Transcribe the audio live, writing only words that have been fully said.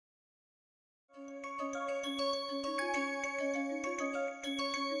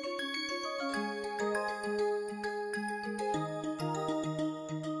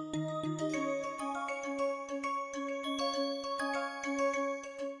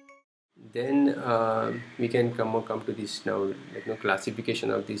Then we can come to this now, like,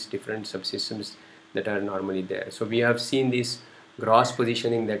 classification of these different subsystems that are normally there. So we have seen this gross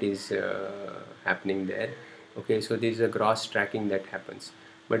positioning that is happening there. Okay, so this is a gross tracking that happens,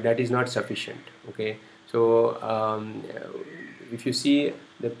 but that is not sufficient. Okay, so if you see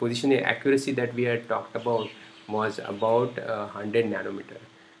the positioning accuracy that we had talked about was about 100 nanometer,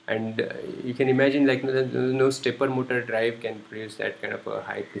 and you can imagine, like, no stepper motor drive can produce that kind of a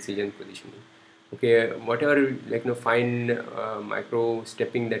high precision positioning. Okay, whatever, like, fine micro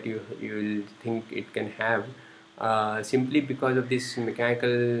stepping that you will think it can have, simply because of this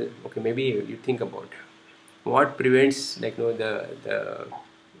mechanical. Okay, maybe you think about what prevents, like,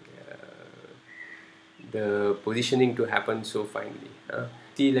 the positioning to happen so finely.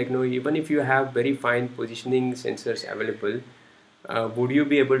 See, like, even if you have very fine positioning sensors available, would you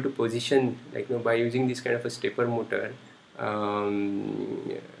be able to position, like, by using this kind of a stepper motor,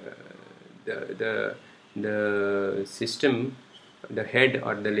 the system, the head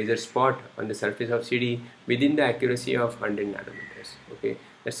or the laser spot on the surface of CD within the accuracy of 100 nanometers? Okay,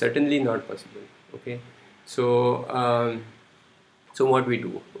 that's certainly not possible. Okay, so so what we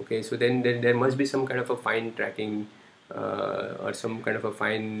do? Okay, so then there must be some kind of a fine tracking or some kind of a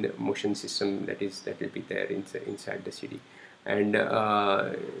fine motion system that will be there inside the CD. And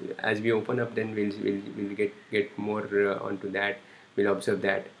as we open up, then we'll get more onto that. We'll observe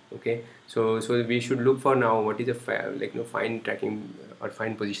that. Okay, so we should look for now what is a fine tracking or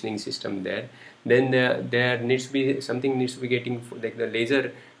fine positioning system there. Then there needs to be something needs to be getting, like the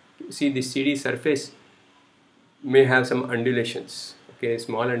laser. See, the CD surface may have some undulations. Okay,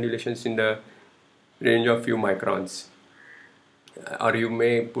 small undulations in the range of few microns, or you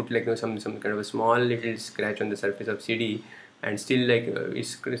may put, like, some kind of a small little scratch on the surface of CD, and still, like,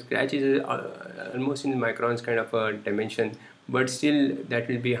 scratch is almost in microns kind of a dimension, but still that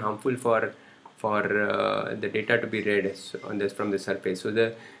will be harmful for the data to be read on this from the surface. So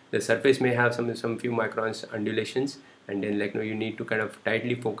the surface may have some few microns undulations, and then, like, you need to kind of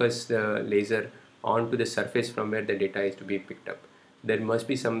tightly focus the laser onto the surface from where the data is to be picked up. There must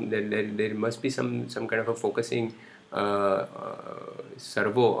be some kind of a focusing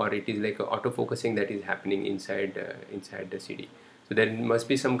servo, or it is like a auto focusing that is happening inside the CD. So there must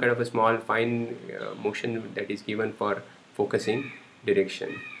be some kind of a small fine motion that is given for focusing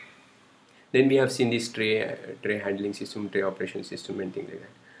direction. Then we have seen this tray handling system, tray operation system, and things like that.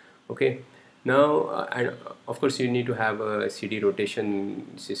 Okay, now and of course you need to have a CD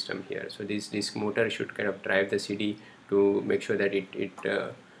rotation system here. So this motor should kind of drive the CD to make sure that it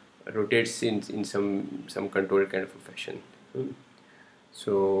rotates in some controlled kind of a fashion.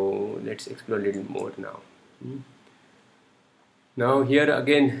 So let's explore a little more now. Now here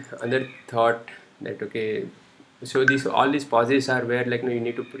again another thought that, okay, so all these pauses are where, like, you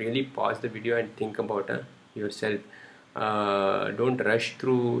need to really pause the video and think about yourself. Don't rush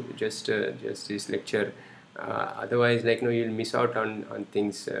through just this lecture, otherwise, like, you'll miss out on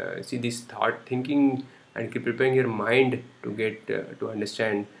things. See, this thought thinking and preparing your mind to get to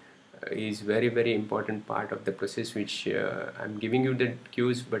understand is very important part of the process, which I'm giving you the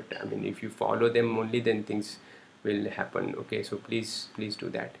cues, but I mean, if you follow them only, then things will happen. Okay, so please do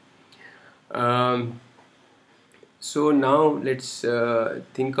that. So now let's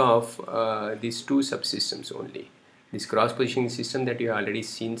think of these two subsystems only. This cross positioning system that you have already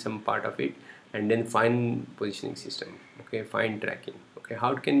seen some part of it, and then fine positioning system. Okay, fine tracking. Okay,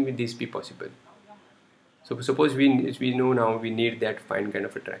 how can this be possible? So suppose we know now we need that fine kind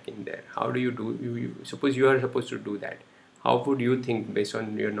of a tracking there. How do you do? Suppose you are supposed to do that. How would you think, based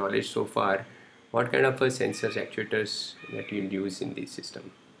on your knowledge so far, what kind of sensors, actuators that you'll use in this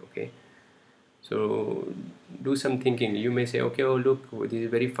system? Okay, so do some thinking. You may say, okay, oh look, this is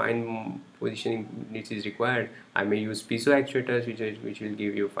very fine positioning which is required. I may use piezo actuators which will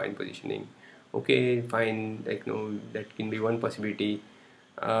give you fine positioning. Okay, fine, like, no, that can be one possibility.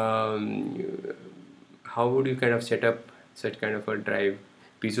 How would you kind of set up such kind of a drive?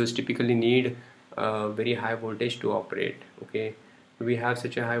 Piezos typically need very high voltage to operate. Okay, do we have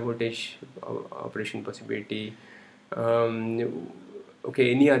such a high voltage operation possibility?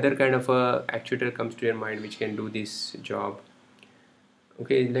 Okay, any other kind of a actuator comes to your mind which can do this job?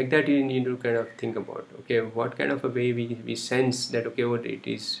 Okay, like that you need to kind of think about, okay, what kind of a way we sense that, okay, what it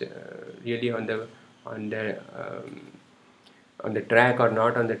is really on the track or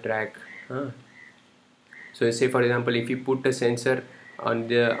not on the track. So say, for example, if you put a sensor on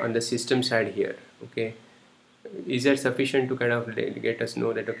the system side here. Okay, is that sufficient to kind of get us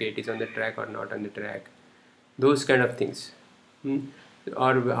know that okay, it is on the track or not on the track, those kind of things.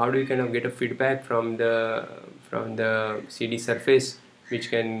 Or how do you kind of get a feedback from the CD surface which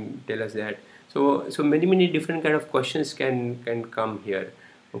can tell us that. So many different kind of questions can come here.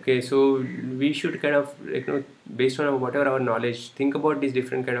 Okay, so we should kind of, based on whatever our knowledge, think about these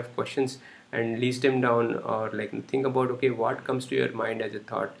different kind of questions and list them down, or think about okay, what comes to your mind as a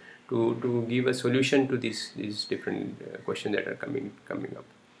thought to give a solution to these different questions that are coming up.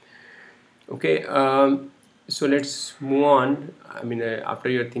 Okay, so let's move on. I mean, after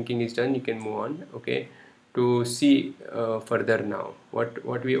your thinking is done, you can move on. Okay, to see further now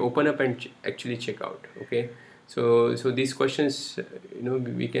what we open up and actually check out. Okay, so these questions,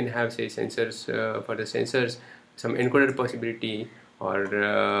 we can have, say, sensors. For the sensors, some encoder possibility, or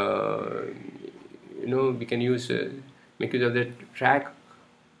we can use make use of the track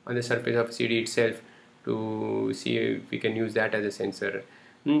on the surface of CD itself to see if we can use that as a sensor.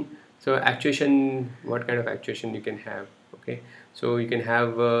 So actuation, what kind of actuation you can have. Okay, so you can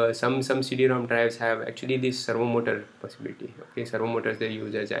have some CD-ROM drives have actually this servo motor possibility. Okay, servo motors they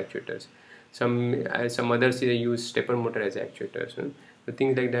use as actuators. Some others they use stepper motor as actuators. So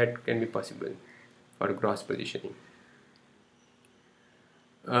things like that can be possible for gross positioning.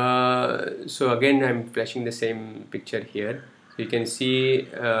 So again, I'm flashing the same picture here. So you can see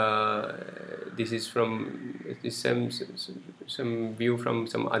this is some view from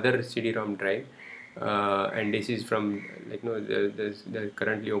some other CD-ROM drive, and this is from the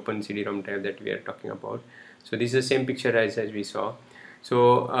currently open CD-ROM drive that we are talking about. So this is the same picture as we saw.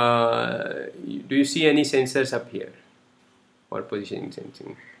 So do you see any sensors up here for positioning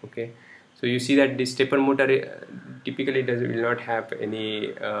sensing? Okay, so you see that this stepper motor typically will not have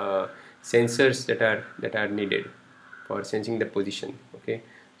any sensors that are needed for sensing the position. Okay,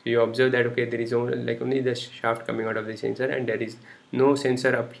 so you observe that okay, there is only the shaft coming out of the sensor, and there is no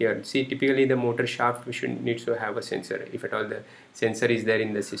sensor up here. See, typically the motor shaft needs to have a sensor if at all the sensor is there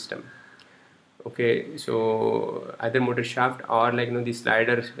in the system. Okay, so either motor shaft or the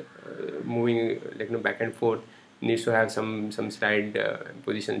slider moving back and forth needs to have some slide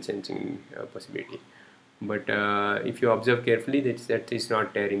position sensing possibility. But if you observe carefully, that is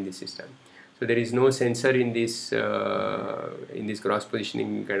not there in the system. So there is no sensor in this cross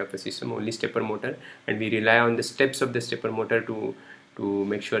positioning kind of a system, only stepper motor, and we rely on the steps of the stepper motor to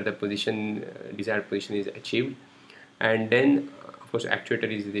make sure the position desired position is achieved. And then of course actuator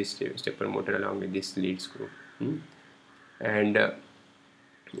is this stepper motor along with this lead screw. And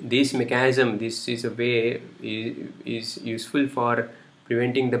this mechanism, this is a way is useful for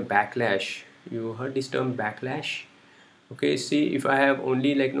preventing the backlash. You heard this term backlash? Okay, see, if I have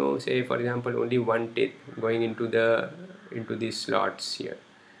only say for example only one teeth going into these slots here,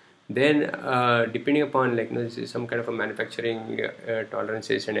 then depending upon this is some kind of a manufacturing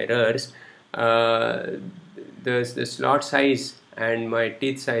tolerances and errors, the slot size and my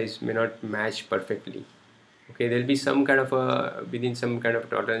teeth size may not match perfectly. Okay, there will be some kind of a within some kind of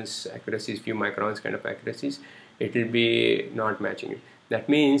tolerance accuracies, few microns kind of accuracies, it will be not matching it. That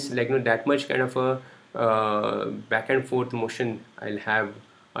means that much kind of a back and forth motion I'll have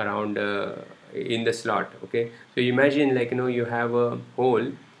around in the slot. Okay, so imagine you have a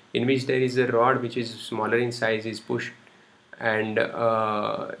hole in which there is a rod which is smaller in size is pushed, and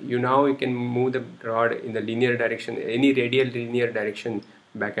you can move the rod in the linear direction, any radial linear direction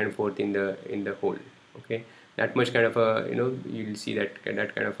back and forth in the hole. Okay, that much kind of a you'll see that kind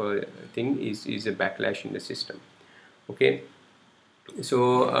of a thing is a backlash in the system. Okay,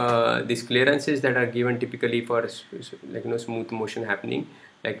 so these clearances that are given typically for smooth motion happening,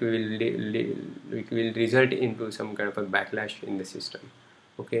 will result into some kind of a backlash in the system.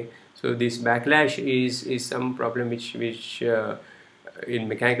 Okay, so this backlash is some problem which in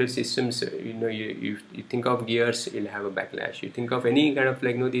mechanical systems, you think of gears, you'll have a backlash. You think of any kind of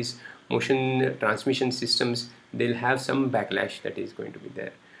these motion transmission systems, they'll have some backlash that is going to be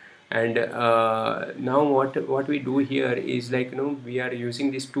there. And now what we do here is we are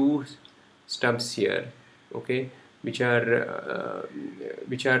using these two stubs here, okay, which are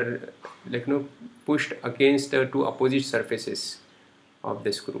pushed against the two opposite surfaces of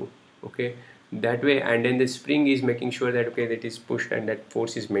the screw. Okay, that way, and then the spring is making sure that okay, that is pushed and that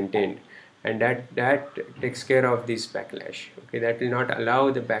force is maintained, and that takes care of this backlash. Okay, that will not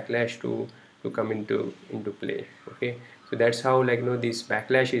allow the backlash to come into play. Okay, so that's how this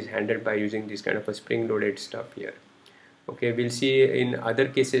backlash is handled by using this kind of a spring loaded stuff here. Okay, we'll see in other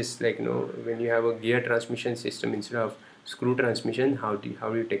cases when you have a gear transmission system instead of screw transmission, how do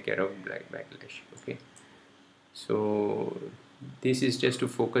you take care of backlash. Okay, so this is just to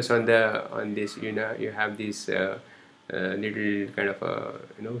focus on this, you know, you have this little kind of a,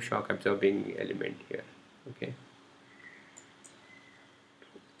 you know, shock absorbing element here. Okay,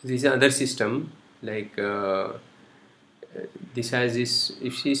 this is another system, like this has this,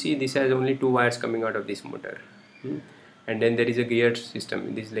 if you see, this has only two wires coming out of this motor. And then there is a gear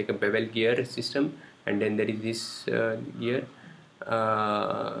system, this is like a bevel gear system, and then there is this gear.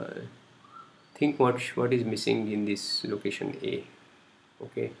 Think what is missing in this location A.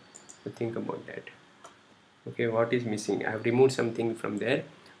 Okay, so think about that. Okay, what is missing? I have removed something from there,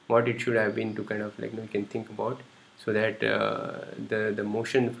 what it should have been, to kind of like, you know, you can think about, so that the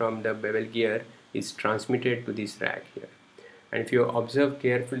motion from the bevel gear is transmitted to this rack here. And if you observe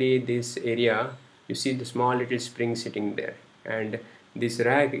carefully this area, you see the small little spring sitting there, and this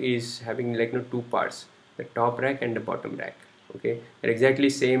rack is having like, you know, two parts, the top rack and the bottom rack. Okay, they're exactly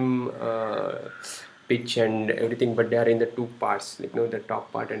same pitch and everything, but they are in the two parts, like, you know, the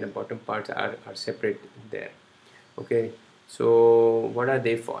top part and the bottom parts are separate there. Okay, so what are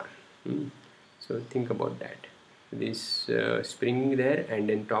they for? So think about that, this spring there, and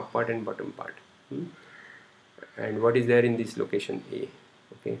then top part and bottom part. And what is there in this location A.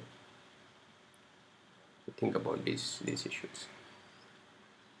 Okay, so think about these issues.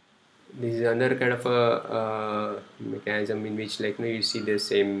 This is another kind of a mechanism in which, like, you know, you see the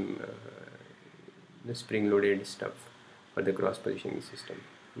same the spring loaded stuff for the cross positioning system.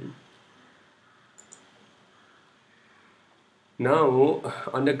 Now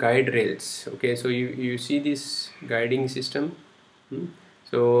on the guide rails, okay, so you see this guiding system.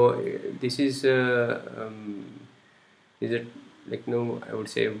 So this is it, like, you know, I would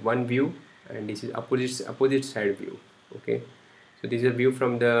say one view, and this is opposite side view. Okay, so this is a view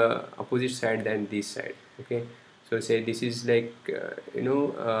from the opposite side than this side. Okay, so say this is like you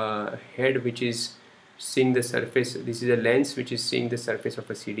know, head which is seeing the surface, this is a lens which is seeing the surface of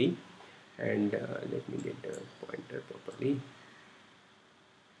a CD, and let me get the pointer properly.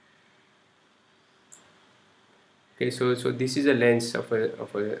 Okay, so this is a lens of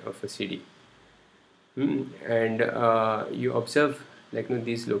a CD. And you observe, like, you know,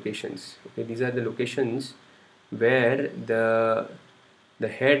 these locations. Okay, these are the locations where the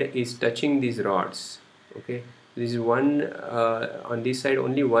head is touching these rods. Okay, this is one on this side,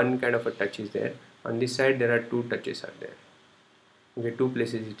 only one kind of a touch is there. On this side there are two touches are there. Okay, two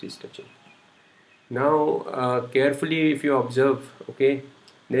places it is touching. Now carefully if you observe, okay,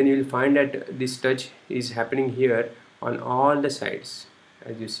 then you will find that this touch is happening here on all the sides.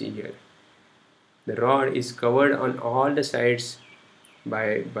 As you see here, the rod is covered on all the sides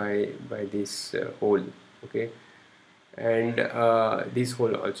by this hole. Okay, and this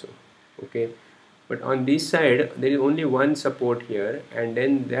hole also. Okay, but on this side there is only one support here, and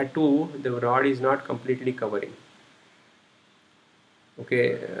then that too the rod is not completely covering.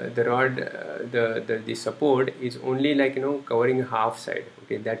 Okay, the rod, the support is only, like, you know, covering half side.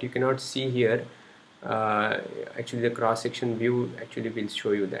 Okay, that you cannot see here. Actually the cross section view actually will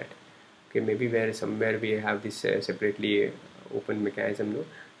show you that. Okay, maybe where somewhere we have this separately open mechanism, no,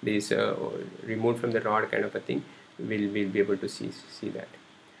 this removed from the rod kind of a thing, we'll be able to see that.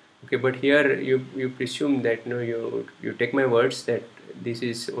 Okay, but here you presume that, you know, you take my words that this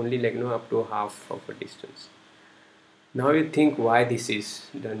is only, like, you know, up to half of a distance. Now you think why this is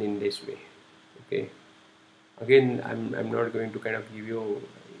done in this way. Okay, again I'm not going to kind of give you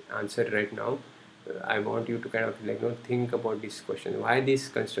answer right now. I want you to kind of, like, you know, think about this question, why this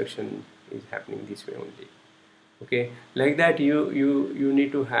construction is happening this way only. Okay, like that you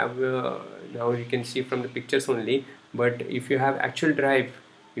need to have now you can see from the pictures only, but if you have actual drive,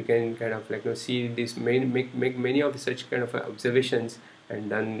 you can kind of, like, you know, see this make many of such kind of observations, and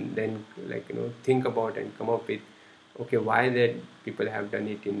then like, you know, think about and come up with, okay, why that people have done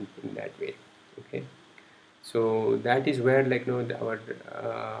it in that way. Okay, so that is where, like, you know, our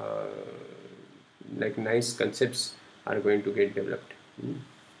like nice concepts are going to get developed.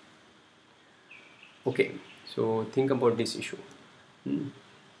 Okay, so think about this issue.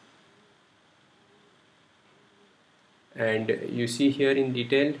 And you see here in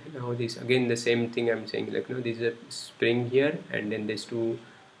detail now, this again the same thing I'm saying, like, you know, this is a spring here, and then these two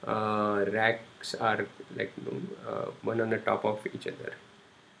racks are, like, you know, one on the top of each other.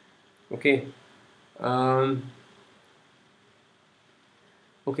 Okay,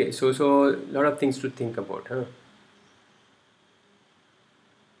 okay, so a lot of things to think about, huh?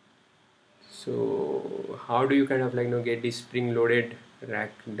 So how do you kind of, like, you know, get this spring loaded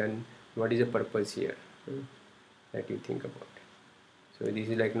rack done? What is the purpose here, that you think about? So this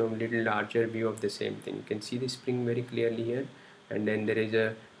is, like, you know, little larger view of the same thing. You can see the spring very clearly here, and then there is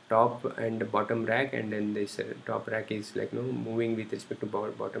a top and bottom rack, and then this top rack is like moving with respect to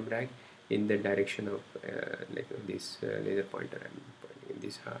bottom rack in the direction of this laser pointer I'm pointing in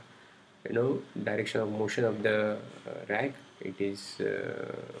this direction of motion of the rack. It is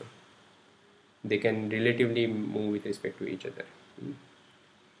they can relatively move with respect to each other.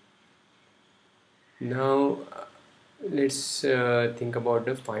 Now let's think about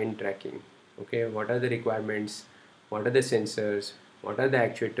the fine tracking. Okay, what are the requirements, what are the sensors, what are the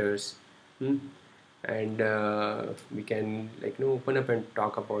actuators, and we can open up and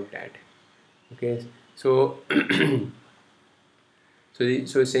talk about that. Okay, so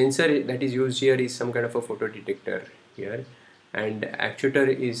so sensor that is used here is some kind of a photo detector here, and actuator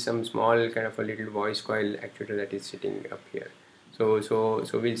is some small kind of a little voice coil actuator that is sitting up here. So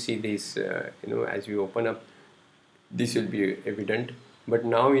we'll see this as we open up, this will be evident. But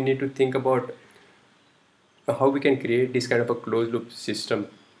now we need to think about how we can create this kind of a closed loop system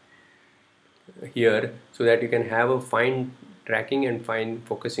here, so that you can have a fine tracking and fine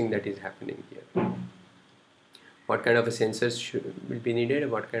focusing that is happening here. What kind of a sensors will be needed,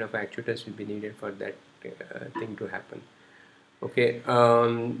 what kind of actuators will be needed for that thing to happen. Okay,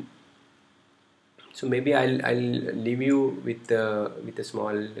 so maybe I'll leave you with a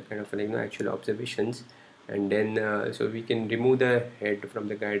small kind of actual observations, and then so we can remove the head from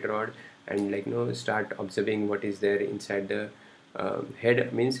the guide rod and start observing what is there inside the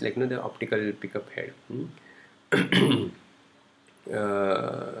head, means the optical pickup head.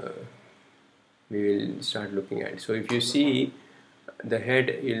 We will start looking at. So if you see the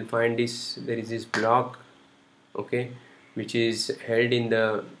head, you'll find this, there is this block, okay, which is held in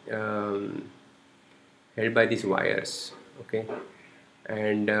the held by these wires, okay,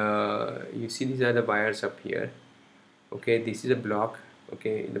 and you see these are the wires up here. Okay, this is a block.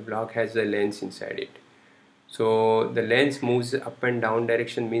 Okay, the block has a lens inside it. So the lens moves up and down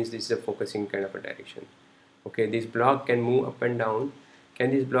direction, means this is a focusing kind of a direction. Okay, this block can move up and down.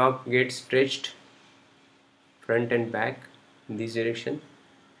 Can this block get stretched front and back in this direction?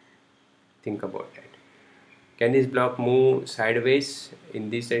 Think about that. Can this block move sideways in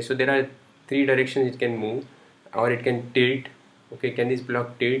this direction? So there are three directions it can move, or it can tilt. Okay, can this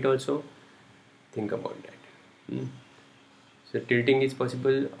block tilt also? Think about that. So tilting is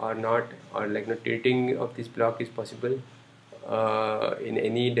possible or not, or tilting of this block is possible in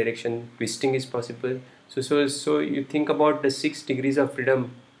any direction. Twisting is possible. So you think about the 6 degrees of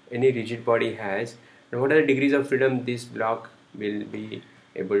freedom any rigid body has, and what are the degrees of freedom this block will be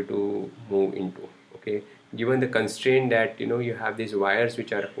able to move into. Okay, given the constraint that you have these wires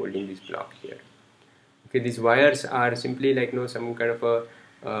which are holding this block here. Okay, these wires are simply some kind of a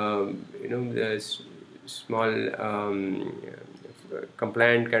the small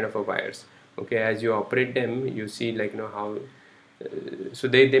compliant kind of a wires. Okay, as you operate them, you see how so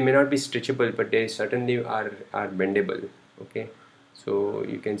they may not be stretchable, but they certainly are bendable. Okay, so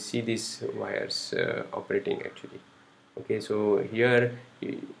you can see these wires operating actually. Okay, so here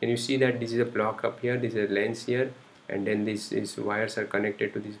can you see that this is a block up here, this is a lens here, and then these wires are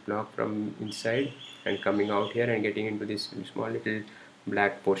connected to this block from inside and coming out here and getting into this small little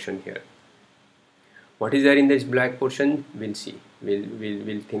black portion here. What is there in this black portion? We'll see.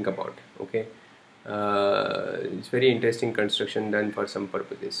 We'll think about. Okay, it's very interesting construction done for some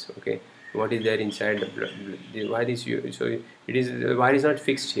purposes. Okay, what is there inside the wire is so it is, the wire is not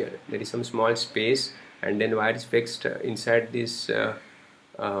fixed here. There is some small space, and then wire is fixed inside this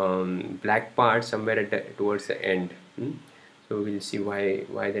black part somewhere at towards the end. So we'll see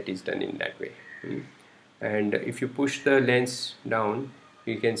why that is done in that way. And if you push the lens down,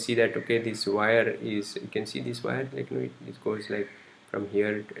 you can see that okay, this wire is, you can see this wire it goes from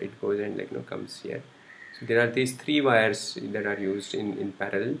here, it goes and comes here. So there are these 3 wires that are used in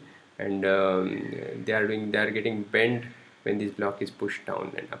parallel, and they are getting bent when this block is pushed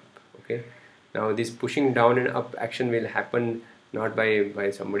down and up. Okay, now this pushing down and up action will happen not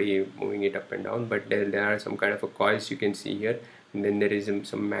by somebody moving it up and down, but there are some kind of a coils you can see here, and then there is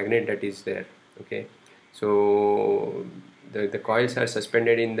some magnet that is there. Okay, so the coils are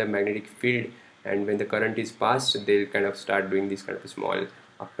suspended in the magnetic field, and when the current is passed, they'll kind of start doing this kind of a small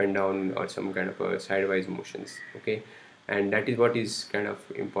up and down or some kind of a sidewise motions. Okay, and that is what is kind of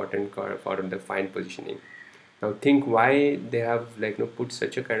important for the fine positioning. Now think why they have put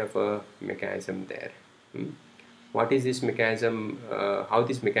such a kind of a mechanism there. What is this mechanism? How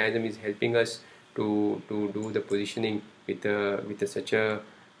this mechanism is helping us to do the positioning with such a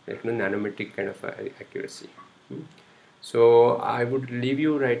nanometric kind of accuracy. So I would leave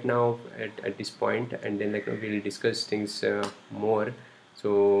you right now at this point, and then we'll discuss things more.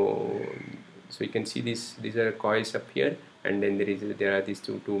 So you can see these are coils up here, and then there are these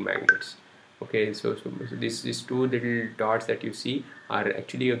two magnets. Okay, so these two little dots that you see are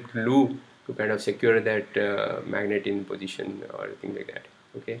actually a glue to kind of secure that magnet in position or thing like that.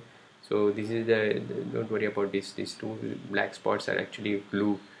 Okay, so this is don't worry about this. These two black spots are actually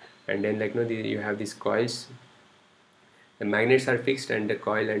glue, and then like you have these coils. The magnets are fixed, and the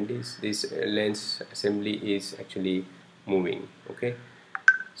coil and this lens assembly is actually moving. Okay,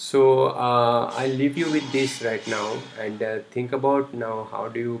 so I'll leave you with this right now, and think about now how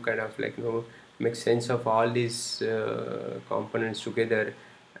do you kind of make sense of all these components together,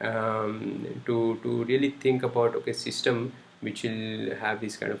 to really think about okay system which will have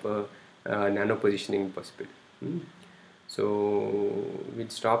this kind of a nano positioning possible. So we'll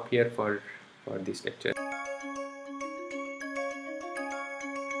stop here for this lecture.